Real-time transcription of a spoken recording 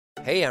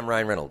Hey, I'm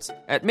Ryan Reynolds.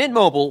 At Mint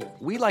Mobile,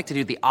 we like to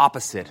do the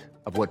opposite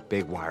of what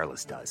Big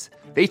Wireless does.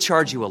 They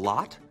charge you a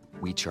lot,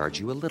 we charge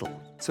you a little.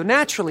 So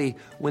naturally,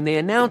 when they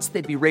announced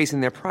they'd be raising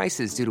their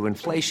prices due to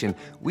inflation,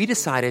 we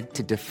decided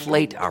to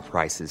deflate our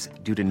prices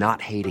due to not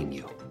hating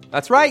you.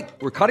 That's right.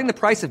 We're cutting the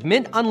price of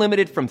Mint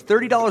Unlimited from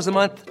 $30 a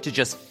month to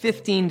just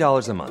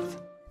 $15 a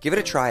month. Give it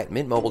a try at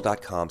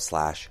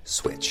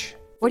mintmobile.com/switch.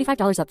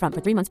 $45 up front for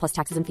 3 months plus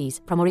taxes and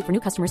fees. Promo rate for new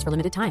customers for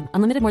limited time.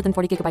 Unlimited more than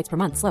 40 gigabytes per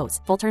month. Slows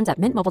full terms at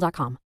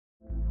mintmobile.com.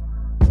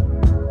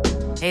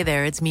 Hey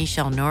there, it's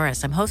Michelle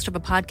Norris. I'm host of a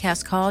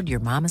podcast called Your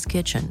Mama's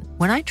Kitchen.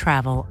 When I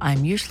travel,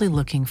 I'm usually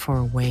looking for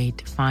a way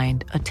to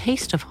find a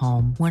taste of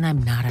home when I'm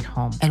not at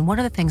home. And one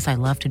of the things I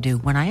love to do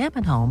when I am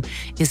at home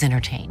is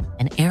entertain.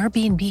 And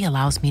Airbnb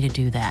allows me to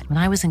do that. When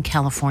I was in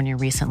California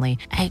recently,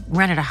 I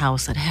rented a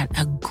house that had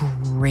a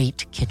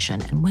great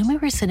kitchen. And when we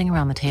were sitting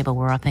around the table,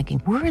 we're all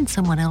thinking, we're in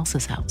someone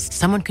else's house.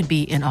 Someone could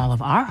be in all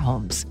of our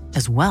homes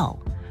as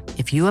well.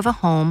 If you have a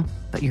home,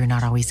 but you're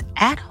not always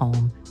at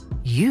home,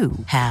 you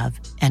have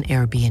an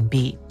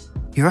Airbnb.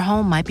 Your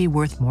home might be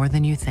worth more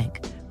than you think.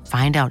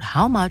 Find out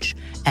how much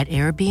at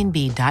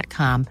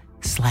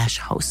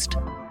airbnb.com/host.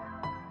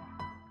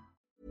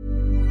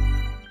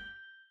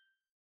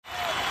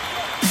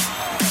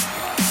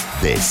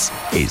 This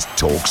is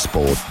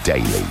TalkSport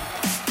Daily.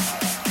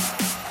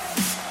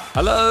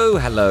 Hello.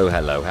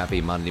 Happy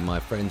Monday,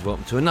 my friends.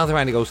 Welcome to another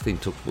Andy Goldstein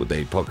TalkSport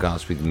Daily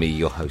podcast with me,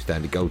 your host,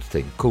 Andy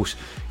Goldstein. Of course,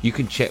 you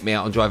can check me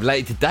out on Drive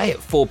later today at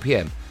 4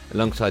 p.m.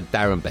 alongside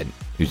Darren Bent,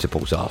 who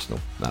supports Arsenal.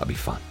 That'll be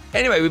fun.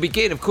 Anyway, we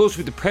begin, of course,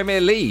 with the Premier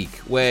League,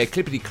 where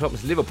Clippity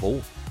Clop's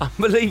Liverpool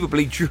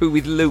unbelievably drew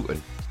with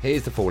Luton.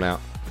 Here's the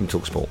fallout from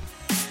TalkSport.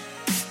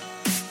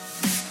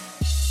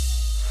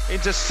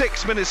 Into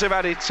 6 minutes of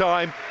added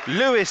time,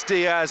 Luis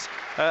Diaz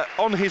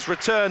on his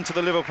return to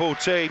the Liverpool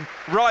team,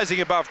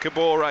 rising above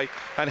Kabore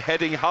and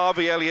heading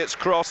Harvey Elliott's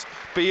cross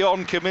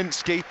beyond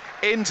Kaminsky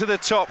into the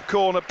top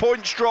corner.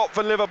 Points drop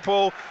for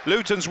Liverpool.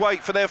 Luton's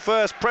wait for their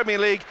first Premier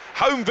League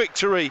home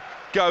victory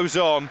goes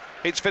on.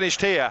 It's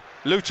finished here.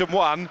 Luton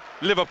 1,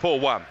 Liverpool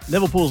 1.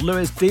 Liverpool's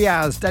Luis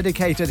Diaz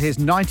dedicated his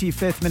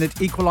 95th minute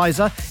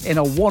equaliser in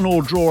a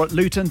 1-1 draw at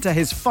Luton to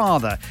his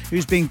father,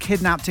 who's been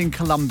kidnapped in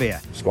Colombia.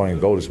 Scoring a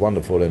goal is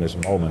wonderful in this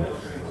moment.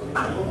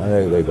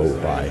 And they go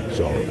by.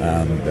 So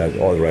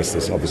all the rest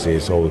is obviously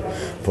his whole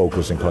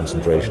focus and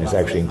concentration is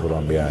actually in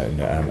Colombia,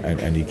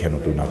 and he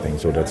cannot do nothing.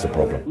 So that's the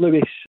problem.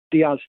 Luis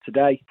Diaz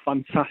today,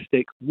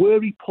 fantastic.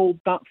 Where he pulled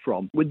that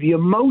from, with the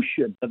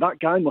emotion that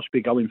guy must be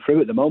going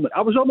through at the moment.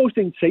 I was almost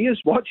in tears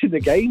watching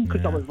the game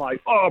because I was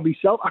like,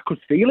 myself, I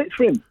could feel it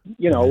for him,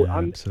 and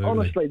absolutely.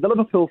 Honestly, the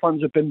Liverpool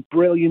fans have been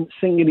brilliant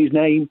singing his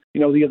name,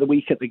 the other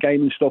week at the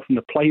game and stuff, and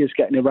the players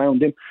getting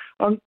around him,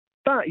 and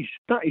that is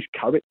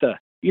character.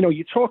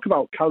 You talk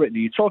about character,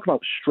 you talk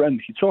about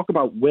strength, you talk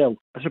about will.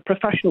 As a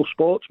professional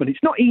sportsman,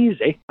 it's not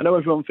easy. I know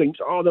everyone thinks,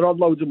 they're on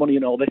loads of money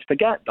and all this.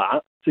 Forget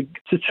that. To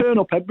turn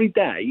up every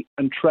day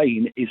and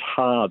train is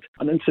hard.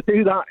 And then to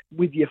do that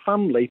with your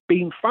family,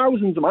 being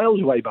thousands of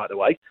miles away, by the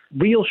way,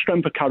 real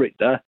strength of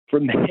character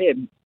from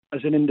him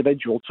as an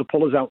individual to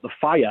pull us out the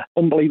fire.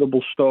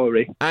 Unbelievable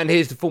story. And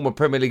here's the former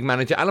Premier League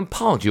manager, Alan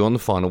Pardew, on the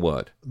final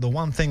word. The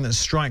one thing that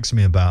strikes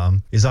me about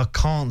them is I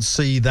can't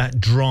see that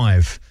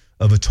drive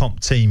of a top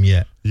team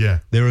yet. Yeah.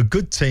 They're a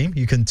good team.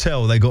 You can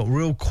tell they got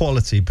real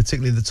quality,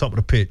 particularly at the top of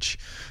the pitch.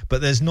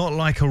 But there's not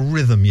like a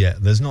rhythm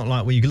yet. There's not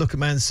like when you look at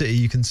Man City,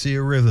 you can see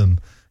a rhythm.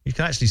 You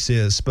can actually see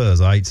it at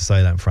Spurs. I hate to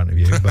say that in front of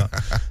you, but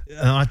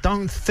I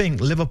don't think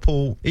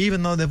Liverpool,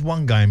 even though they've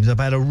won games, have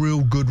had a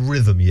real good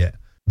rhythm yet.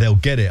 They'll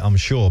get it, I'm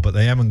sure, but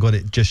they haven't got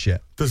it just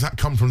yet. Does that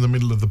come from the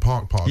middle of the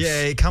park pass?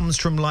 Yeah, it comes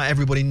from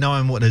everybody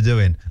knowing what they're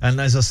doing. And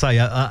as I say,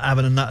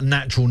 having a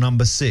natural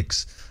number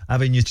 6.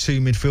 Having your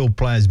 2 midfield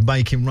players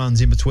making runs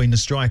in between the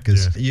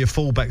strikers, your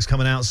fullbacks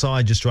coming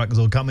outside your strikers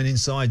or coming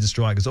inside the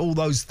strikers, all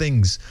those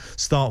things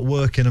start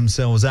working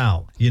themselves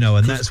out,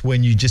 and that's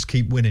when you just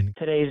keep winning.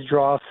 Today's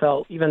draw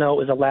felt, even though it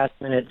was a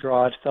last-minute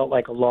draw, it felt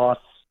like a loss.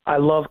 I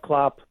love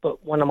Klopp,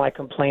 but one of my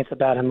complaints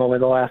about him over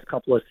the last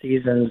couple of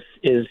seasons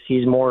is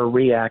he's more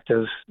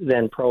reactive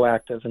than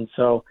proactive, and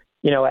so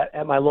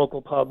at my local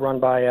pub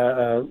run by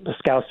a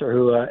Scouser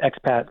who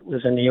expat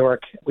lives in New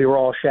York, we were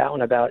all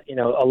shouting about,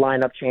 a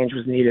lineup change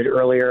was needed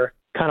earlier.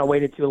 Kind of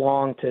waited too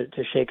long to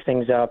shake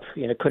things up.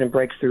 Couldn't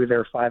break through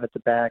their 5 at the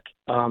back.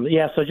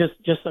 So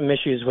just some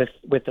issues with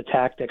the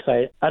tactics.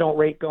 I don't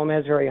rate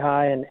Gomez very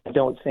high, and I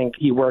don't think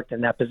he worked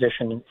in that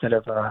position instead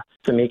of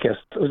Tsimikas.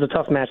 It was a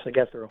tough match to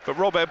get through. But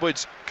Rob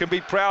Edwards can be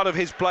proud of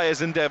his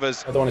players'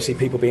 endeavours. I don't want to see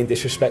people being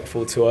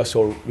disrespectful to us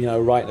or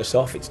writing us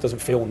off. It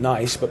doesn't feel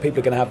nice, but people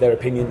are going to have their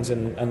opinions,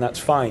 and that's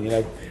fine.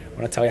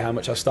 When I tell you how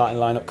much our starting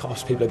lineup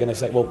costs, people are going to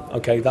say, well,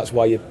 okay, that's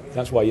why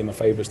you're my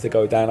favourites to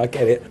go down. I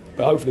get it,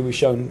 but hopefully we've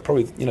shown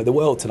probably the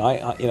world tonight.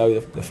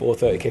 The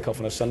 4:30 kickoff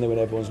on a Sunday when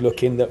everyone's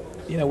looking that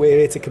we're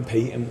here to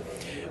compete and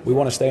we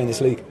want to stay in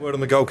this league. Word on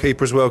the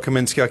goalkeeper as well.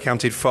 Kaminsky, I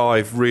counted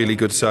 5 really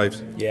good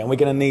saves. Yeah, and we're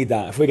going to need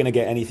that if we're going to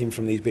get anything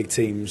from these big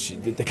teams.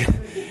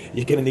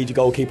 You're going to need your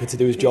goalkeeper to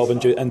do his job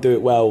and do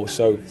it well.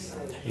 So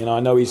You know,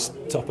 I know he's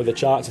top of the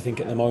charts, I think,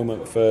 at the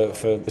moment for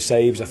the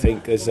saves. I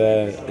think there's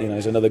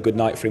another good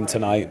night for him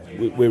tonight.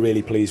 We're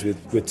really pleased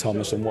with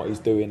Thomas and what he's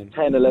doing.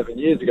 10, 11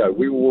 years ago,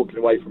 we were walking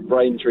away from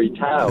Braintree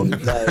Town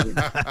saying,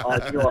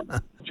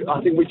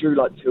 I think we drew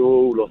like 2-2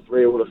 or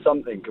 3-3 or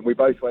something, and we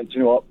both went, do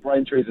you know what,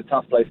 Braintree is a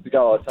tough place to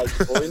go, I'll take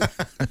the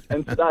point.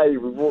 And today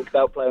we walked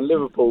out playing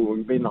Liverpool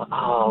and been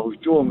like,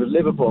 we've drawn with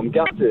Liverpool, I'm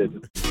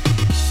gutted.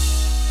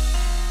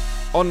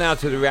 On now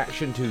to the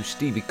reaction to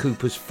Stevie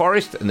Cooper's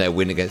Forest and their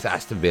win against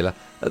Aston Villa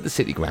at the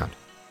City Ground.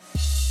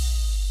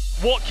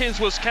 Watkins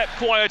was kept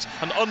quiet,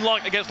 and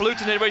unlike against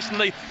Luton here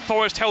recently,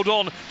 Forest held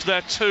on to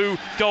their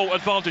 2-goal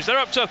advantage. They're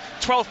up to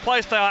 12th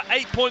place. They are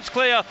 8 points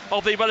clear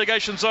of the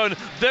relegation zone.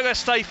 Villa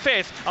stay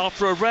 5th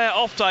after a rare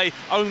off day,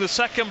 owning the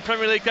second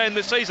Premier League game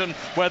this season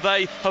where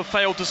they have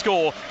failed to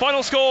score.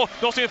 Final score,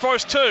 Nottingham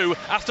Forest 2,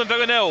 Aston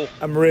Villa 0.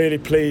 I'm really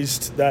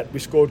pleased that we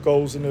scored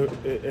goals in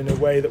a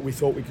way that we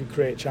thought we could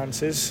create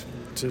chances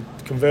to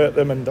convert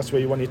them, and that's where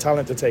you want your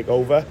talent to take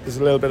over. There's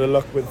a little bit of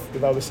luck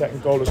with how the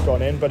second goal has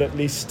gone in, but at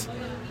least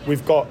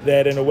we've got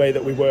there in a way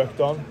that we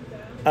worked on.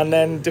 And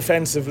then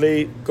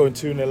defensively, going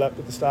 2-0 up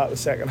at the start of the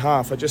second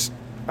half,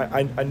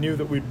 I knew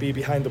that we'd be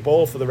behind the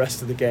ball for the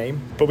rest of the game,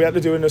 but we had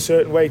to do it in a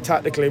certain way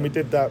tactically, and we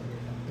did that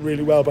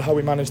really well by how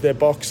we managed their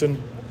box.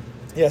 And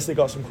yes, they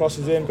got some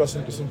crosses in, got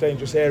some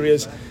dangerous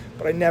areas,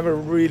 but I never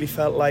really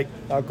felt like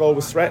our goal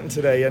was threatened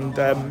today. And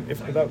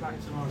if without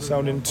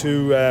sounding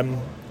too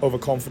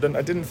overconfident,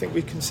 I didn't think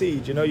we'd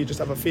concede. You know, you just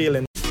have a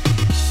feeling.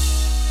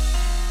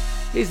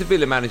 Here's the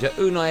Villa manager,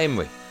 Unai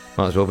Emery.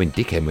 Might as well have been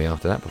Dick Emery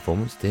after that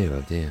performance. Dear,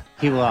 oh dear.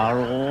 You are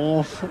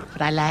awful,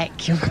 but I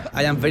like you.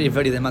 I am very,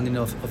 very demanding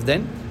of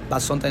them, but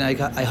sometimes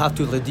I have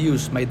to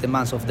reduce my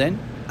demands of them.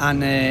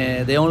 And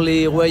the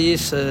only way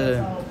is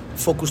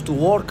focus to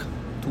work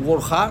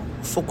hard,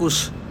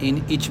 focus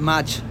in each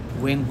match.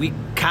 When we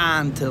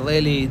can't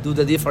really do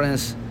the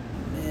difference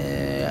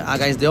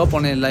against the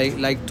opponent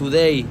like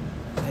today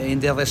in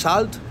the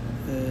result,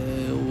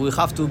 we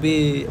have to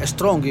be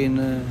strong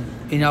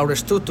in our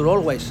structure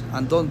always,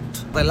 and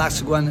don't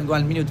relax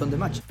one minute on the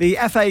match. The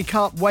FA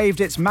Cup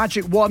waved its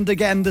magic wand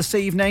again this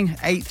evening.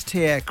 8th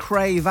tier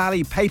Cray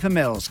Valley Paper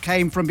Mills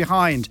came from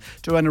behind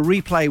to earn a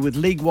replay with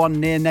League One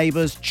near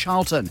neighbours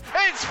Charlton.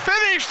 It's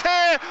finished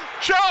here.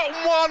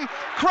 Charlton won,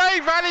 Cray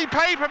Valley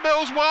Paper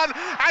Mills won,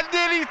 and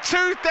nearly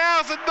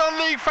 2,000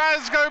 non-league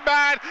fans go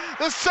mad.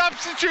 The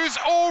substitutes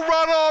all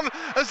run on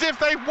as if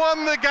they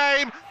won the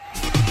game.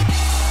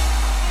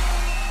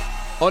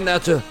 On now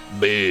to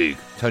Big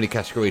Tony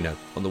Cascarino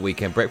on the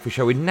Weekend Breakfast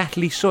Show with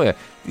Natalie Sawyer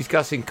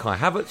discussing Kai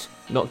Havertz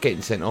not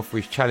getting sent off for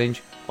his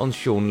challenge on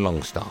Sean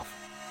Longstaff.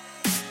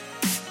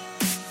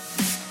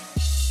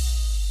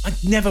 I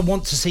never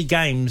want to see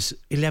games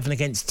 11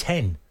 against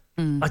 10.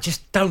 I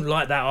just don't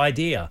like that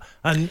idea.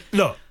 And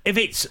look, if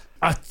it's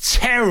a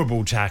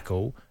terrible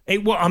tackle,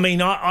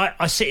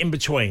 I sit in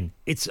between.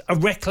 It's a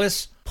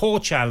reckless, poor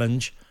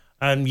challenge.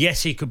 And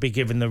yes, he could be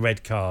given the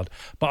red card,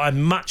 but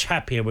I'm much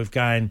happier with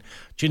going,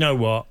 do you know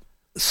what?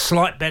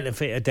 Slight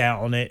benefit of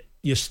doubt on it.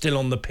 You're still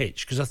on the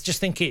pitch, because I just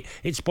think it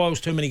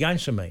spoils too many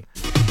games for me.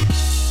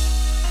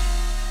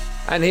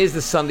 And here's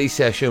the Sunday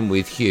session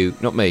with Hugh,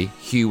 not me,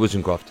 Hugh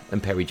Wozencroft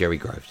and Perry Jerry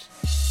Groves.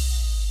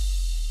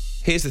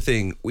 Here's the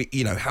thing,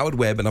 Howard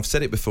Webb, and I've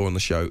said it before on the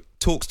show,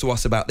 talks to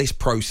us about this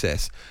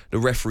process. The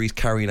referees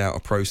carrying out a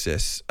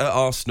process at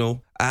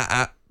Arsenal,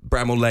 at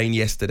Bramall Lane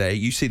yesterday.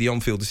 You see the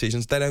on-field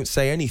decisions, they don't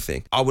say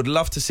anything. I would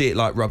love to see it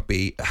like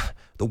rugby.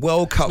 The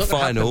World Cup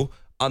final,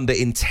 under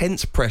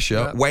intense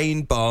pressure,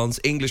 Wayne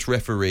Barnes, English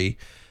referee,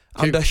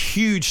 under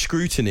huge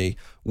scrutiny.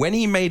 When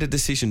he made a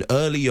decision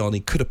early on, he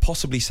could have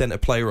possibly sent a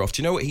player off.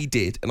 Do you know what he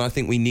did? And I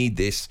think we need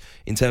this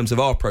in terms of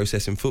our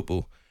process in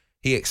football.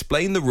 He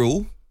explained the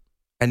rule,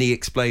 and he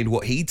explained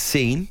what he'd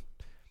seen,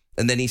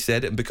 and then he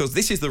said, and because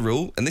this is the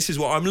rule, and this is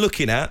what I'm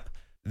looking at,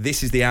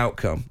 this is the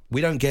outcome. We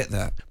don't get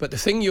that. But the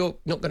thing you're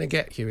not going to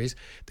get here is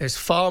there's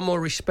far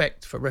more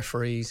respect for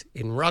referees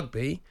in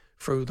rugby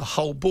through the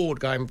whole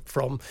board, going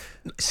from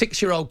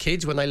 6-year-old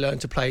kids when they learn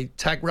to play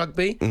tag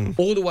rugby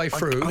all the way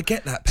through I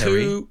get that,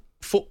 Perry. To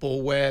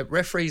football where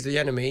referees are the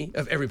enemy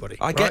of everybody.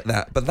 I get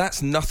that, but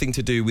that's nothing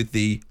to do with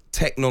the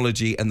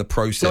technology and the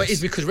process. No, it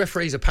is because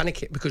referees are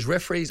panicking. Because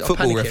referees are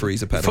Football panicking.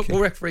 referees are panicking. Football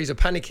referees are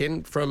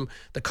panicking from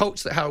the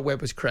culture that Howard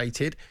Webb has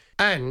created,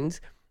 and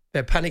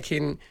they're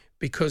panicking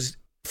because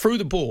through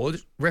the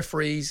board,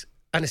 referees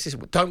and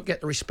assistants don't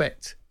get the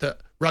respect that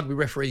rugby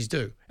referees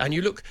do. And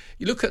you look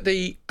at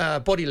the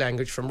body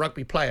language from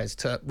rugby players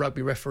to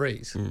rugby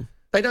referees.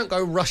 They don't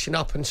go rushing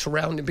up and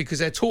surrounding, because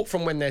they're taught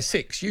from when they're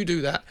 6. You do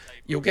that,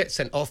 you'll get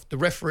sent off. The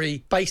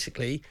referee,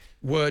 basically,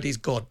 word is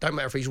God. Don't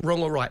matter if he's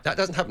wrong or right. That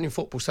doesn't happen in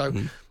football. So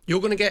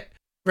you're going to get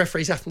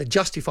referees having to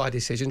justify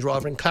decisions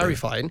rather than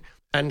clarifying.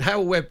 And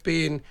Howard Webb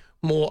being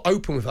more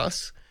open with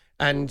us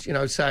and,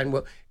 saying,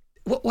 well,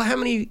 how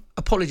many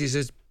apologies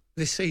has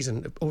this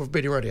season or have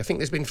been already? I think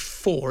there's been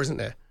 4, isn't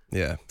there?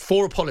 Yeah.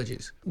 4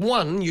 apologies.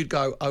 1, you'd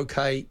go,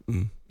 okay,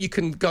 you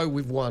can go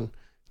with 1.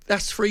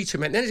 That's 3 too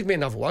many. Then there's going to be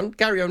another one.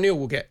 Gary O'Neill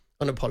will get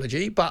an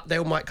apology, but they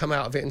might come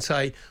out of it and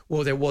say,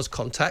 well, there was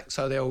contact,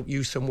 so they'll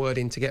use some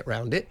wording to get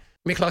around it.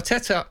 Mikel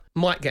Arteta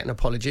might get an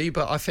apology,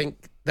 but I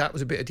think that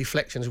was a bit of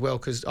deflection as well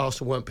because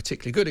Arsenal weren't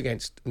particularly good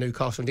against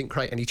Newcastle and didn't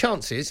create any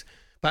chances.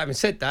 But having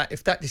said that,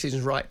 if that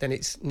decision's right, then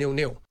it's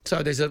 0-0.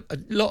 So there's a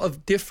lot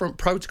of different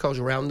protocols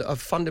around that are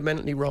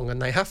fundamentally wrong,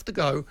 and they have to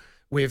go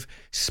with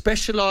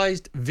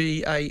specialised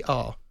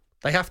VAR.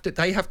 They have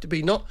to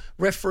be not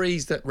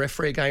referees that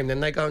referee a game, then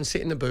they go and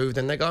sit in the booth,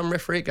 then they go and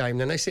referee a game,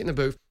 then they sit in the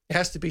booth. It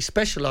has to be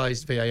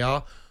specialised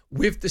VAR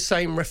with the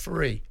same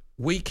referee,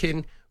 week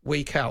in,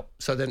 week out,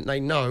 so that they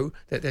know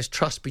that there's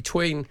trust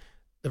between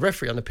the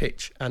referee on the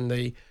pitch and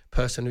the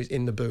person who's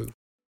in the booth.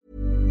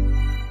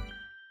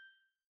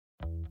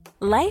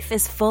 Life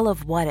is full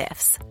of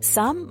what-ifs.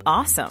 Some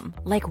awesome,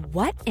 like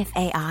what if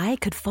AI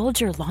could fold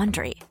your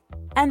laundry?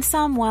 And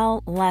some,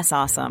 well, less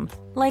awesome,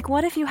 like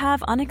what if you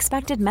have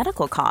unexpected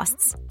medical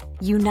costs?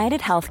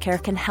 United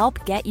Healthcare can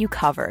help get you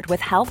covered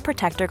with Health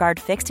Protector Guard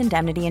fixed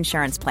indemnity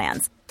insurance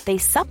plans. They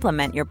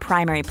supplement your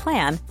primary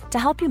plan to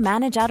help you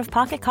manage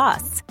out-of-pocket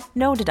costs.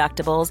 No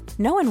deductibles,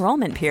 no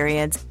enrollment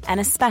periods, and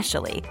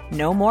especially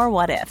no more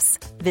what-ifs.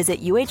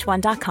 Visit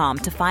uh1.com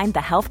to find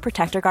the Health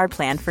Protector Guard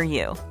plan for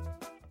you.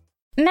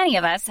 Many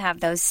of us have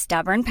those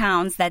stubborn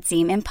pounds that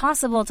seem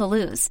impossible to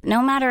lose,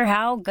 no matter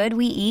how good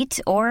we eat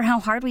or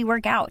how hard we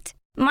work out.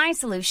 My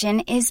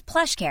solution is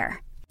PlushCare.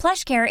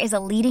 PlushCare is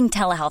a leading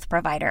telehealth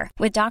provider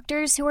with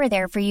doctors who are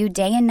there for you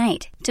day and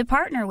night to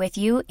partner with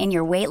you in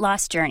your weight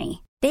loss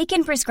journey. They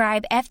can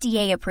prescribe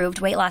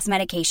FDA-approved weight loss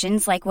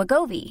medications like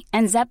Wegovy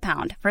and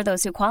Zepbound for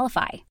those who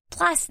qualify.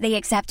 Plus, they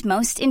accept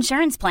most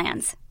insurance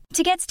plans.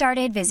 To get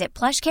started, visit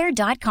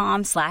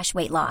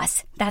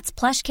plushcare.com/weightloss. That's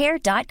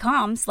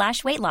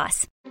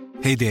plushcare.com/weightloss.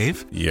 Hey,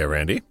 Dave. Yeah,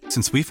 Randy.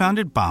 Since we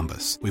founded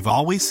Bombas, we've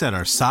always said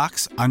our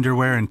socks,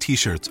 underwear, and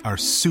T-shirts are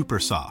super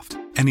soft.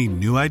 Any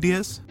new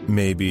ideas?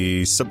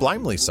 Maybe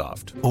sublimely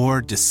soft. Or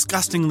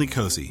disgustingly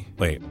cozy.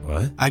 Wait,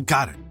 what? I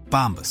got it.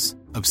 Bombas.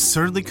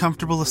 Absurdly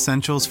comfortable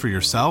essentials for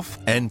yourself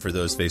and for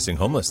those facing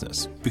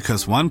homelessness.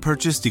 Because one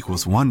purchased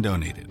equals one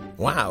donated.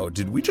 Wow,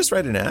 did we just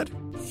write an ad?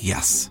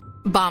 Yes.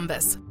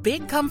 Bombas.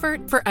 Big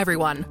comfort for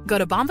everyone. Go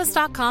to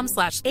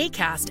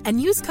bombas.com/ACAST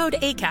and use code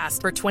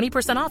ACAST for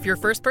 20% off your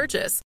first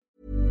purchase.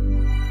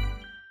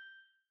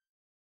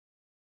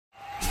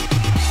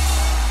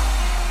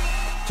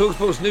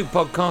 TalkSport's new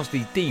podcast,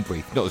 The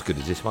Debrief, not as good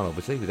as this one,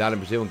 obviously, with Alan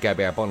Brazil and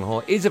Gabriel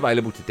Bonhor, is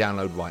available to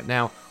download right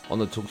now on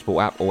the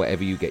TalkSport app or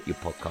wherever you get your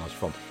podcast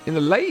from. In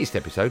the latest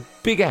episode,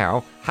 Big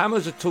Al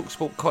hammers a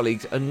TalkSport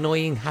colleague's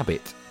annoying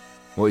habit.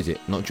 What is it?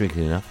 Not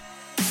drinking enough?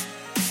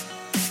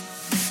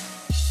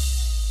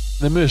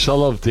 The moose I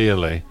love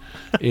dearly,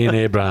 Ian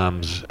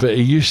Abrahams, but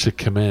he used to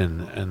come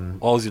in and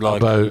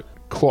about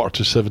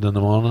 6:45 in the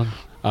morning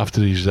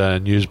after his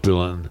news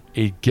bulletin,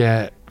 he'd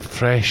get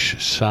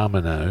fresh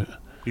salmon out.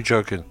 You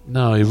joking?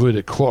 No, he would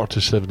at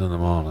 6:45 in the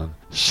morning.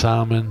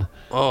 Salmon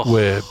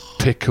with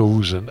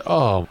pickles and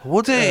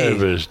would he? It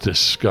was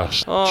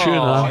disgusting. Oh,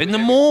 tuna in the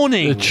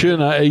morning. The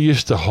tuna, he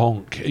used to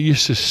honk. He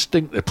used to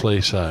stink the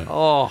place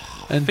out.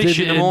 And fish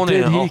in the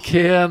morning. Did he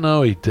care?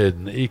 No, he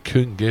didn't. He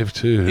couldn't give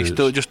two hoots. He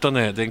still just done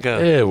it, didn't go.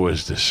 It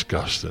was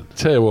disgusting.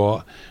 Tell you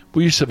what,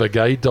 we used to have a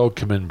guide dog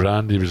come in,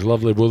 Brandy. He was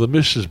lovely. Well, the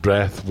moose's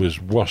breath was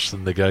worse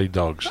than the guide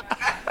dog's.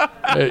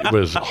 It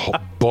was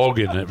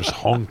bogging. It was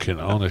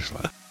honking,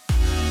 honestly.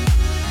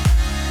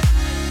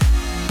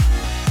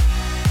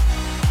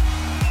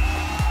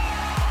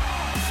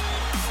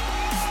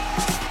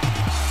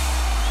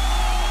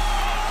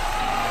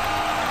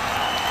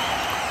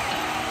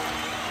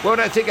 Well,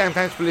 that's it, gang.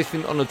 Thanks for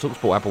listening on the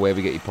TalkSport app or wherever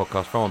you get your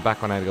podcast from. I'm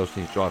back on Andy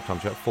Goldstein's Drive Time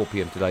Show at 4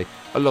 p.m. today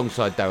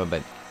alongside Darren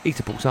Bent. He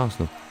supports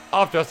Arsenal.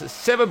 After us at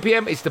 7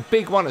 p.m, it's the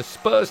big one as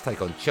Spurs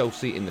take on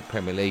Chelsea in the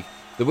Premier League.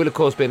 There will, of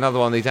course, be another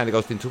one of these Andy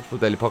Goldstein TalkSport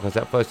Daily podcasts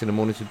out first in the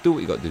morning, so do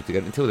what you got to do to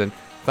get it. Until then,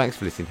 thanks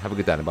for listening. Have a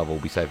good day, and above all,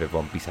 be safe,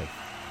 everyone. Be safe.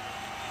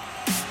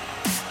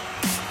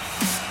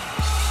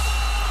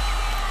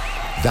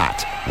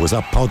 That was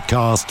a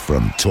podcast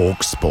from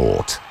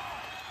TalkSport.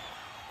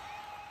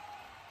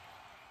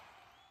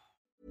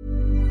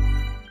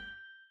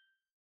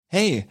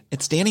 Hey,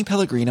 it's Danny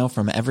Pellegrino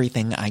from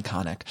Everything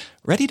Iconic.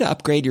 Ready to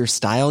upgrade your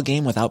style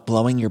game without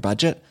blowing your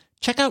budget?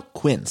 Check out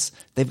Quince.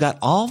 They've got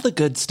all the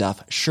good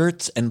stuff,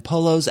 shirts and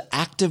polos,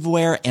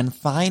 activewear, and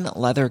fine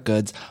leather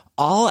goods,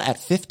 all at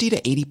 50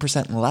 to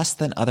 80% less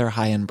than other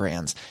high-end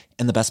brands.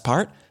 And the best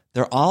part?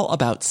 They're all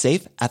about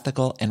safe,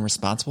 ethical, and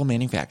responsible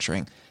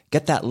manufacturing.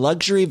 Get that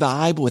luxury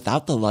vibe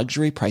without the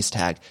luxury price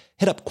tag.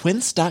 Hit up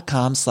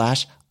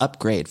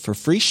quince.com/upgrade for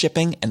free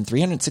shipping and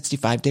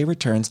 365-day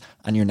returns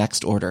on your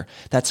next order.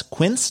 That's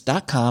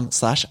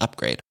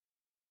quince.com/upgrade.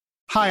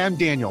 Hi, I'm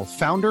Daniel,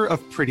 founder of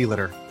Pretty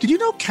Litter. Did you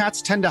know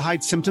cats tend to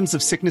hide symptoms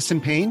of sickness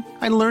and pain?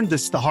 I learned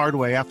this the hard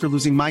way after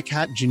losing my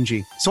cat,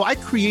 Gingy. So I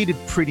created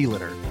Pretty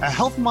Litter, a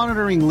health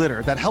monitoring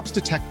litter that helps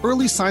detect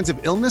early signs of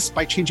illness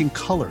by changing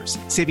colors,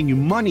 saving you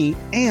money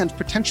and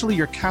potentially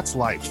your cat's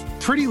life.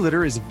 Pretty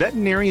Litter is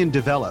veterinarian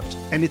developed,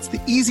 and it's the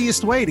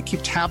easiest way to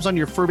keep tabs on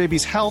your fur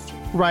baby's health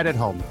right at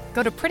home.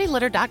 Go to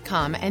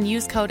prettylitter.com and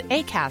use code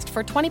ACAST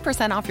for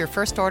 20% off your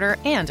first order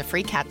and a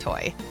free cat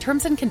toy.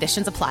 Terms and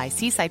conditions apply.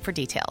 See site for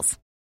details.